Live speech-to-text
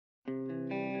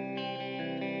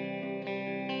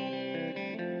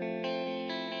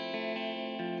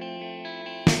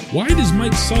Why does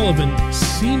Mike Sullivan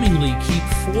seemingly keep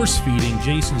force-feeding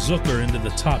Jason Zucker into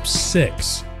the top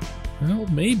 6? Well,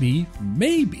 maybe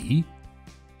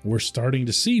we're starting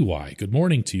to see why. Good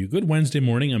morning to you. Good Wednesday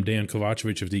morning. I'm Dan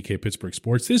Kovacevic of DK Pittsburgh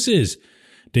Sports. This is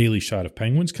Daily Shot of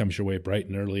Penguins. Comes your way bright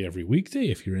and early every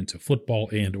weekday if you're into football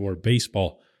and or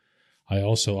baseball. I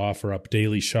also offer up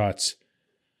daily shots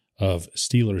of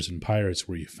Steelers and Pirates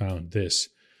where you found this.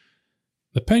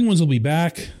 The Penguins will be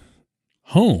back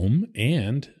home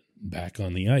and back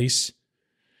on the ice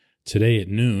today at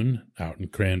noon out in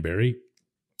Cranberry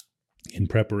in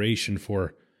preparation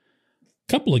for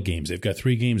a couple of games. They've got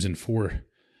 3 games in 4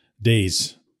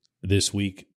 days this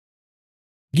week.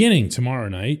 Beginning tomorrow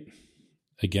night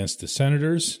against the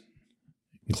Senators,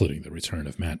 including the return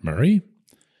of Matt Murray.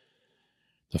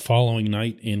 The following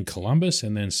night in Columbus,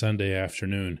 and then Sunday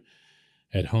afternoon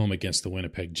at home against the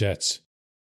Winnipeg Jets.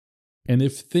 And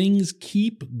if things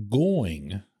keep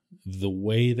going the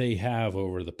way they have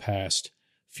over the past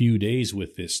few days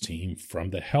with this team, from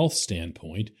the health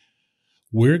standpoint,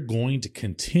 we're going to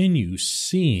continue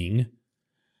seeing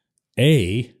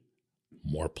A,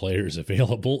 more players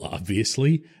available,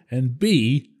 obviously, and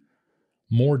B,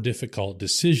 more difficult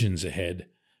decisions ahead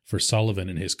for Sullivan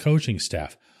and his coaching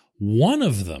staff. One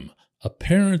of them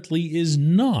apparently is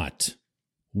not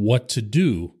what to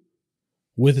do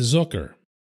with Zucker.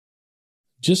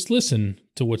 Just listen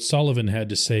to what Sullivan had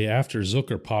to say after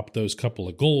Zucker popped those couple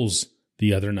of goals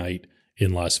the other night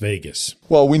in Las Vegas.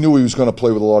 Well, we knew he was going to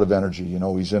play with a lot of energy. You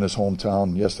know, he's in his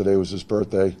hometown. Yesterday was his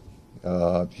birthday.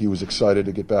 He was excited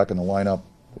to get back in the lineup.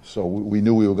 So we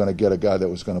knew we were going to get a guy that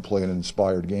was going to play an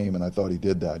inspired game, and I thought he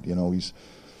did that. You know,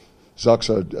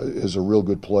 Zucker is a real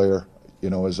good player.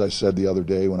 You know, as I said the other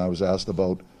day when I was asked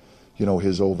about, you know,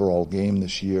 his overall game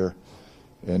this year,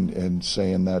 and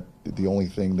saying that the only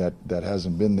thing that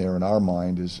hasn't been there in our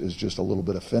mind is just a little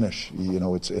bit of finish. You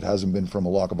know, it hasn't been from a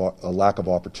lack of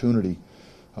opportunity.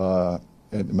 And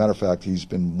matter of fact, he's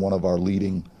been one of our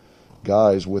leading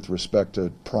guys with respect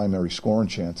to primary scoring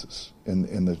chances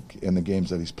in the games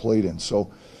that he's played in.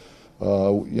 So,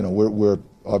 you know, we're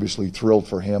obviously thrilled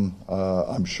for him.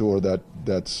 I'm sure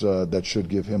that should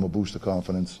give him a boost of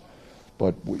confidence.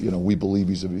 But you know, we believe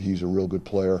he's a real good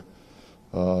player.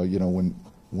 You know,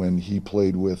 when he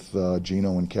played with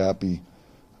Gino and Cappy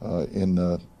in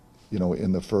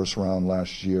the first round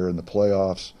last year in the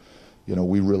playoffs, you know,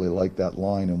 we really liked that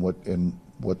line and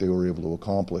what they were able to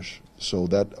accomplish. So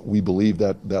that we believe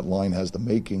that line has the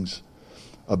makings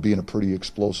of being a pretty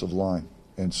explosive line.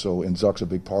 And Zuck's a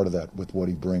big part of that with what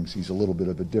he brings. He's a little bit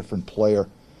of a different player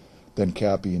than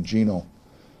Cappy and Gino.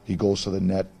 He goes to the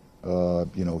net.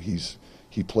 You know,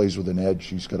 he plays with an edge.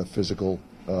 He's got a physical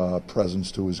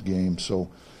presence to his game. So,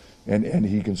 and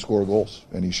he can score goals,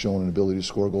 and he's shown an ability to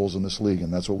score goals in this league,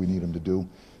 and that's what we need him to do.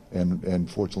 And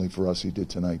fortunately for us, he did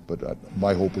tonight. But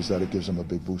my hope is that it gives him a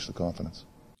big boost of confidence.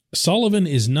 Sullivan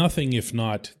is nothing if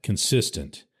not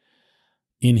consistent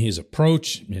in his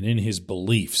approach and in his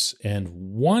beliefs. And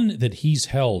one that he's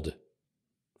held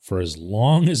for as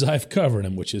long as I've covered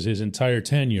him, which is his entire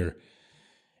tenure,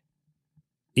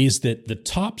 is that the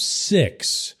top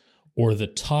 6 or the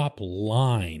top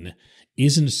line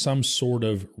isn't some sort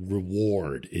of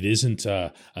reward. It isn't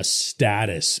a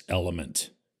status element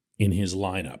in his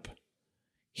lineup.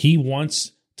 He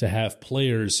wants to have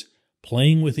players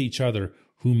playing with each other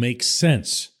who make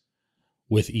sense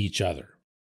with each other.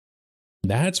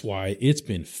 That's why it's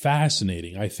been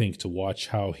fascinating, I think, to watch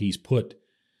how he's put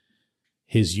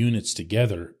his units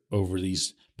together over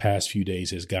these past few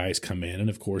days as guys come in. And,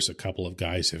 of course, a couple of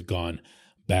guys have gone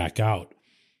back out.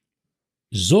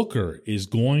 Zucker is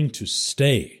going to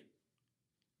stay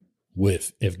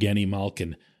with Evgeny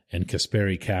Malkin and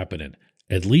Kasperi Kapanen,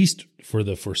 at least for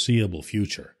the foreseeable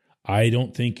future. I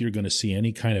don't think you're going to see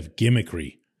any kind of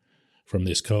gimmickry from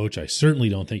this coach. I certainly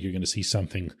don't think you're going to see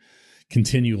something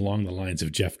continue along the lines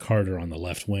of Jeff Carter on the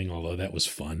left wing, although that was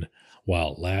fun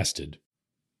while it lasted.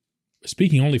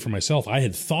 Speaking only for myself, I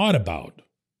had thought about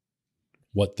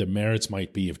what the merits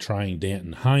might be of trying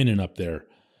Danton Heinen up there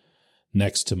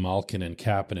next to Malkin and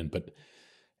Kapanen. But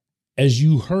as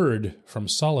you heard from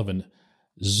Sullivan,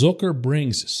 Zucker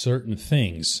brings certain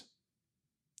things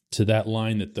to that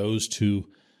line that those two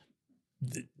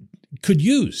could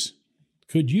use.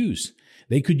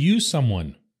 They could use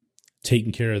someone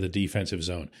taking care of the defensive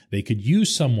zone. They could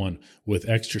use someone with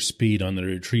extra speed on the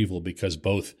retrieval because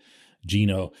both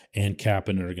Gino and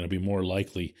Kapanen are going to be more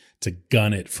likely to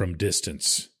gun it from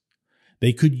distance.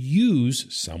 They could use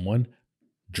someone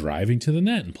driving to the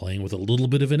net and playing with a little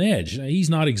bit of an edge. Now, he's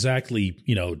not exactly,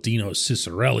 Dino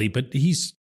Ciccarelli, but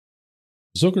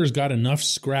Zucker's got enough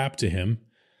scrap to him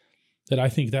that I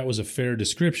think that was a fair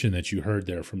description that you heard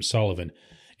there from Sullivan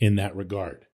in that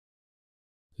regard.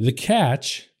 The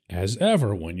catch, as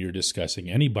ever, when you're discussing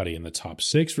anybody in the top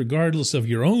 6, regardless of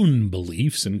your own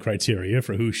beliefs and criteria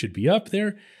for who should be up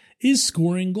there, is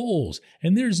scoring goals.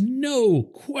 And there's no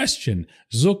question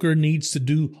Zucker needs to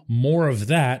do more of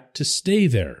that to stay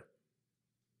there.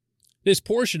 This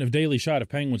portion of Daily Shot of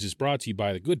Penguins is brought to you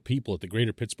by the good people at the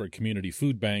Greater Pittsburgh Community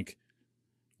Food Bank,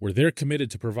 where they're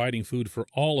committed to providing food for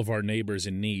all of our neighbors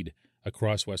in need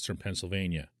across Western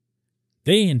Pennsylvania.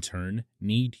 They, in turn,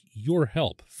 need your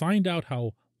help. Find out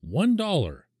how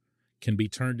 $1 can be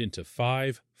turned into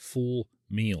 5 full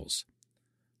meals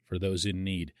for those in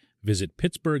need. Visit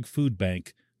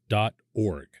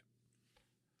pittsburghfoodbank.org.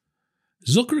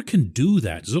 Zucker can do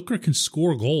that. Zucker can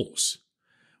score goals.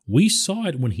 We saw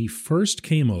it when he first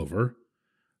came over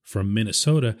from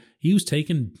Minnesota. He was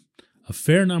taking a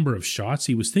fair number of shots.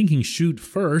 He was thinking shoot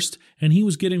first, and he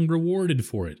was getting rewarded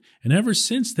for it. And ever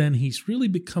since then, he's really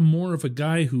become more of a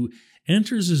guy who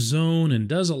enters a zone and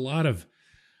does a lot of,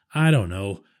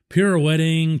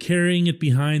 pirouetting, carrying it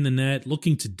behind the net,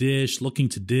 looking to dish,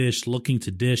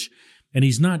 and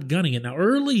he's not gunning it. Now,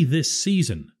 early this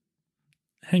season,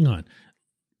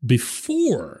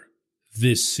 before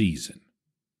this season,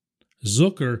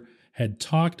 Zucker had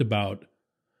talked about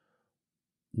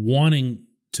wanting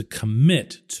to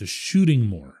commit to shooting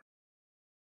more.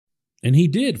 And he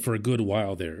did for a good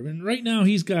while there. And right now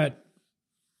he's got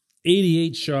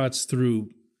 88 shots through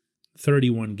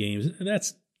 31 games.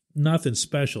 That's nothing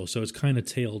special, so it's kind of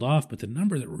tailed off. But the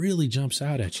number that really jumps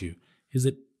out at you is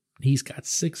that he's got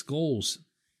 6 goals,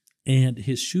 and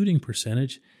his shooting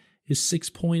percentage is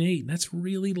 6.8. That's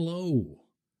really low.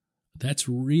 That's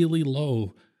really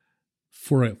low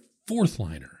for a fourth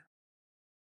liner,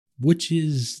 which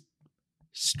is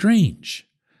strange.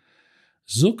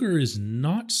 Zucker is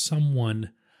not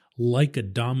someone like a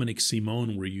Dominic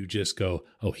Simone where you just go,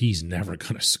 oh, he's never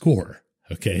going to score,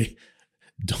 okay?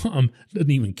 Dom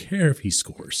doesn't even care if he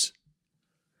scores.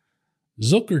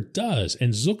 Zucker does,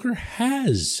 and Zucker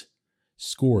has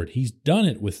scored. He's done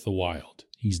it with the Wild.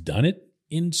 He's done it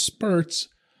in spurts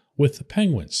with the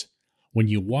Penguins. When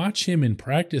you watch him in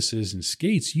practices and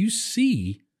skates, you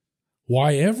see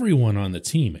why everyone on the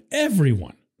team,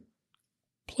 everyone,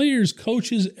 players,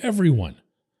 coaches, everyone,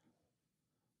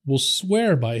 will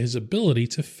swear by his ability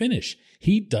to finish.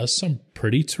 He does some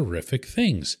pretty terrific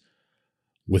things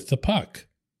with the puck.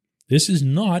 This is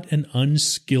not an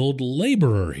unskilled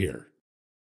laborer here.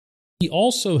 He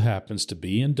also happens to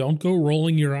be, and don't go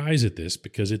rolling your eyes at this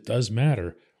because it does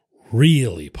matter,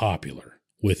 really popular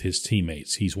with his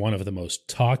teammates. He's one of the most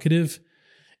talkative,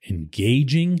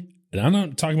 engaging, and I'm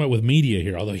not talking about with media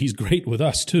here, although he's great with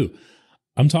us too.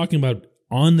 I'm talking about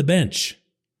on the bench,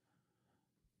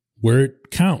 where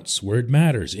it counts, where it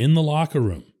matters, in the locker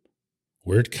room,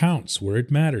 where it counts, where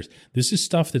it matters. This is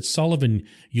stuff that Sullivan,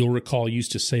 you'll recall,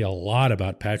 used to say a lot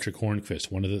about Patrick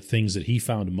Hornqvist. One of the things that he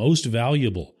found most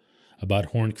valuable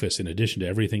about Hornqvist, in addition to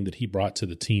everything that he brought to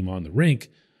the team on the rink,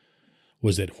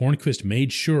 was that Hornqvist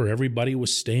made sure everybody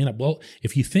was staying up. Well,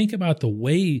 if you think about the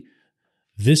way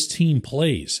this team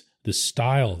plays, the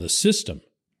style, the system,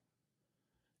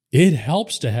 it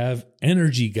helps to have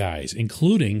energy guys,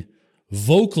 including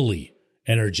vocally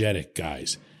energetic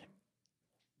guys.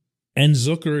 And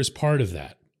Zucker is part of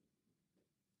that.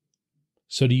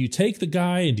 So do you take the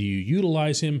guy and do you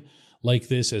utilize him like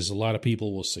this, as a lot of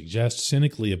people will suggest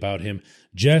cynically about him,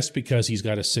 just because he's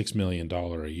got a $6 million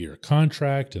a year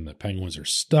contract and the Penguins are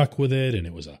stuck with it and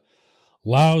it was a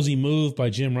lousy move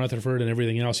by Jim Rutherford and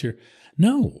everything else here?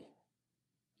 No,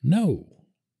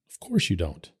 of course you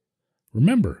don't.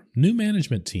 Remember, new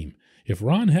management team. If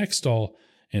Ron Hextall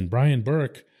and Brian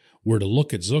Burke were to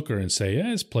look at Zucker and say,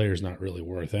 this player's not really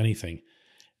worth anything,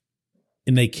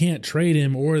 and they can't trade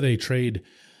him, or they trade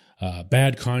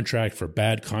bad contract for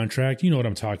bad contract, you know what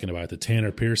I'm talking about, the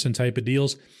Tanner Pearson type of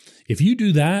deals. If you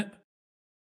do that,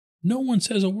 no one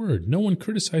says a word. No one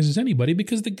criticizes anybody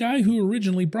because the guy who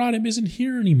originally brought him isn't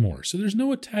here anymore. So there's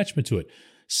no attachment to it.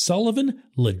 Sullivan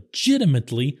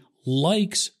legitimately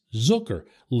likes Zucker,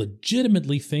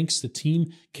 legitimately thinks the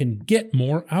team can get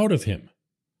more out of him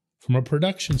from a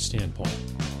production standpoint.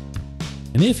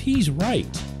 And if he's right,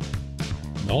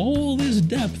 all this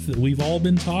depth that we've all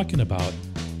been talking about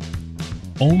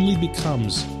only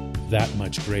becomes that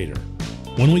much greater.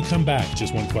 When we come back,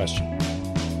 just one question.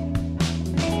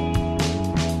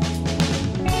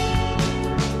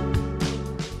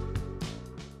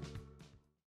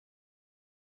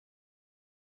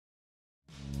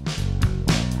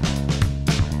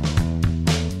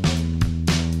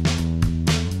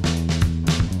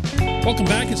 Welcome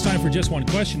back. It's time for Just One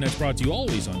Question. That's brought to you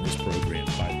always on this program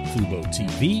by Fubo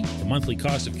TV. The monthly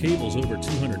cost of cable is over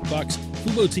 $200.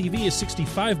 Fubo TV is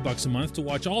 $65 a month to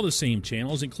watch all the same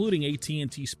channels, including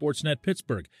AT&T Sportsnet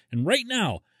Pittsburgh. And right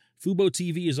now, Fubo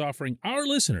TV is offering our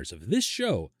listeners of this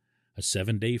show a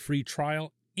 7-day free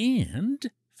trial and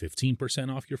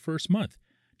 15% off your first month.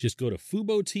 Just go to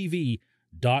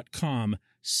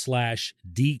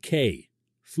FuboTV.com/DK.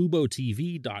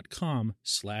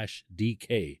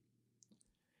 FuboTV.com/DK.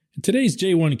 And today's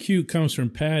J1Q comes from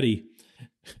Patty,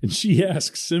 and she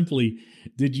asks simply,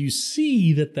 did you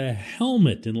see that the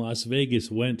helmet in Las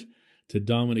Vegas went to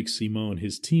Dominic Simone?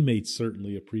 His teammates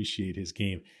certainly appreciate his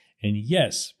game. And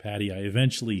yes, Patty, I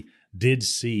eventually did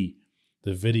see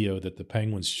the video that the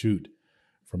Penguins shoot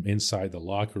from inside the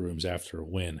locker rooms after a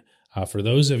win. For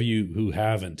those of you who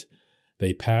haven't,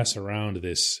 they pass around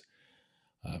this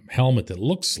helmet that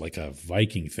looks like a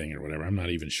Viking thing or whatever. I'm not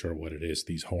even sure what it is,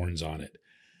 these horns on it.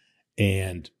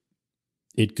 And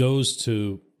it goes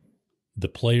to the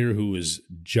player who is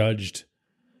judged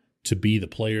to be the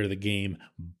player of the game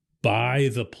by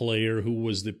the player who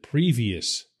was the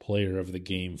previous player of the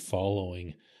game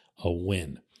following a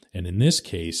win. And in this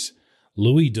case,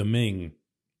 Louis Domingue,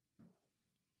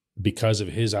 because of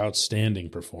his outstanding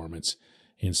performance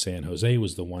in San Jose,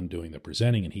 was the one doing the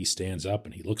presenting, and he stands up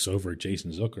and he looks over at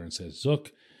Jason Zucker and says,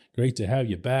 "Zook, great to have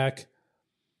you back.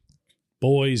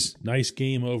 Boys, nice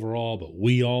game overall, but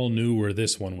we all knew where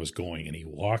this one was going." And he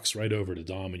walks right over to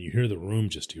Dom, and you hear the room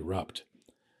just erupt.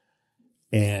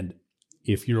 And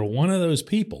if you're one of those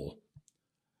people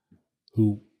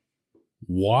who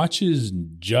watches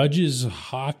and judges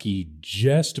hockey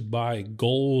just by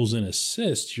goals and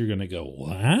assists, you're going to go,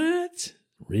 what?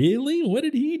 Really? What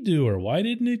did he do? Or why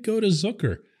didn't it go to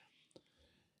Zucker?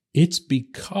 It's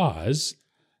because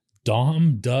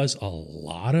Dom does a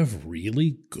lot of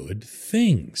really good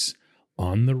things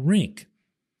on the rink.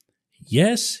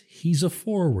 Yes, he's a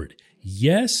forward.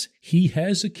 Yes, he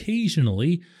has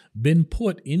occasionally been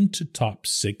put into top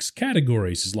 6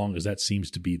 categories, as long as that seems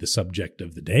to be the subject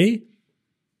of the day.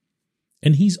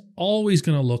 And he's always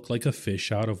going to look like a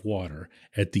fish out of water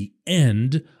at the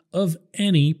end of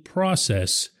any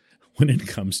process when it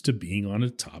comes to being on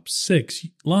a top 6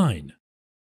 line.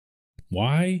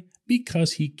 Why?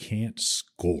 Because he can't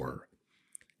score.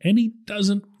 And he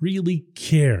doesn't really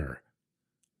care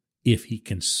if he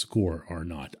can score or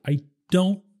not. I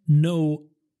don't know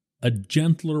a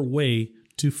gentler way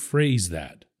to phrase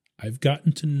that. I've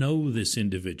gotten to know this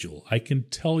individual. I can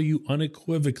tell you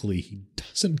unequivocally, he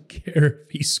doesn't care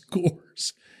if he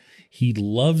scores. He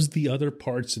loves the other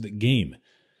parts of the game.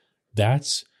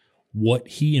 That's what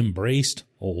he embraced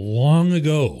long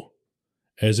ago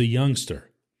as a youngster.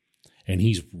 And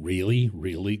he's really,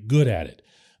 really good at it.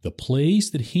 The plays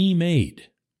that he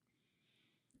made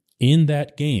in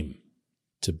that game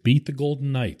to beat the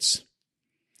Golden Knights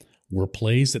were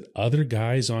plays that other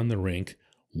guys on the rink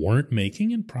weren't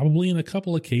making, and probably in a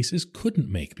couple of cases couldn't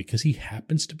make, because he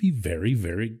happens to be very,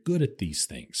 very good at these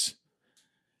things.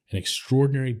 An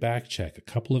extraordinary back check, a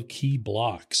couple of key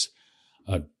blocks,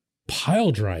 a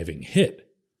pile-driving hit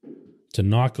to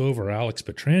knock over Alex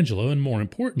Pietrangelo, and more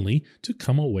importantly, to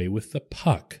come away with the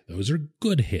puck. Those are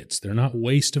good hits. They're not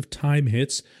waste-of-time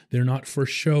hits. They're not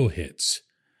for-show hits.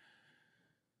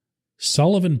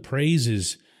 Sullivan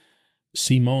praises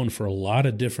Simone for a lot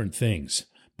of different things,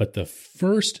 but the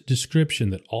first description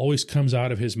that always comes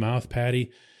out of his mouth,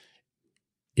 Patty,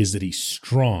 is that he's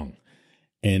strong.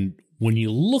 And when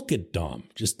you look at Dom,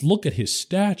 just look at his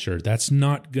stature, that's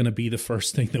not going to be the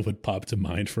first thing that would pop to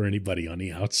mind for anybody on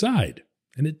the outside.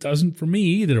 And it doesn't for me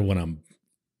either when I'm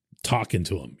talking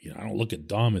to him. I don't look at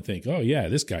Dom and think, oh yeah,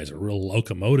 this guy's a real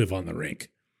locomotive on the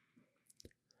rink.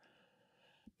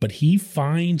 But he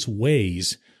finds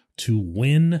ways to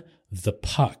win the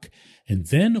puck. And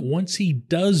then once he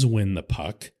does win the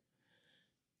puck,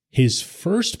 his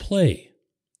first play,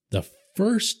 the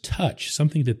first touch,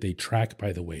 something that they track,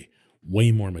 by the way,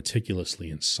 way more meticulously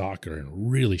in soccer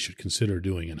and really should consider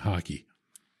doing in hockey,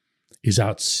 is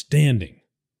outstanding.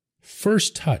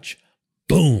 First touch,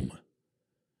 boom.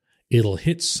 It'll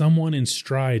hit someone in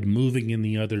stride moving in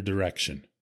the other direction.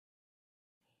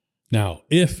 Now,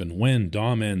 if and when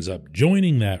Dom ends up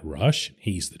joining that rush,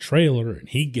 he's the trailer and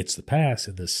he gets the pass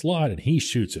in the slot and he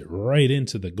shoots it right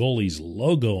into the goalie's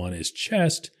logo on his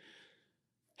chest,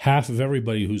 half of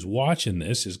everybody who's watching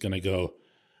this is going to go,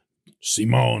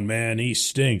 Simone, man, he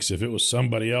stinks. If it was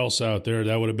somebody else out there,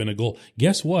 that would have been a goal.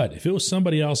 Guess what? If it was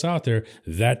somebody else out there,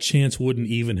 that chance wouldn't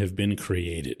even have been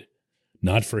created.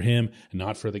 Not for him,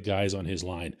 not for the guys on his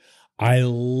line. I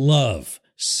love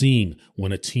seeing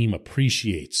when a team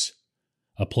appreciates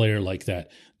a player like that.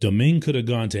 Domingue could have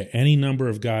gone to any number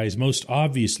of guys, most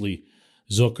obviously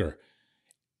Zucker.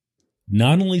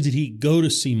 Not only did he go to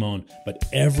Simon, but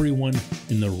everyone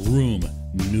in the room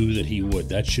knew that he would.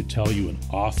 That should tell you an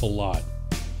awful lot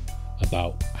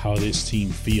about how this team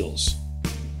feels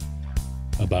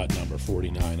about number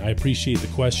 49. I appreciate the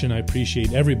question. I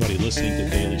appreciate everybody listening to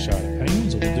Daily Shot of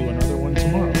Penguins, and we'll do another one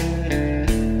tomorrow.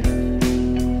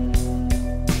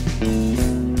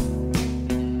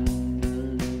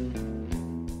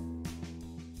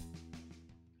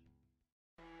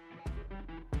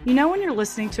 You know when you're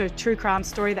listening to a true crime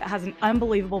story that has an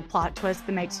unbelievable plot twist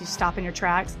that makes you stop in your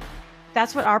tracks?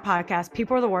 That's what our podcast,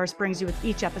 People Are the Worst, brings you with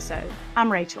each episode.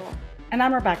 I'm Rachel. And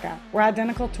I'm Rebecca. We're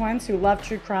identical twins who love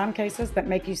true crime cases that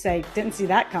make you say, didn't see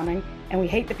that coming, and we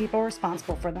hate the people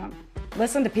responsible for them.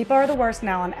 Listen to People Are the Worst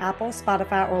now on Apple,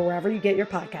 Spotify, or wherever you get your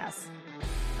podcasts.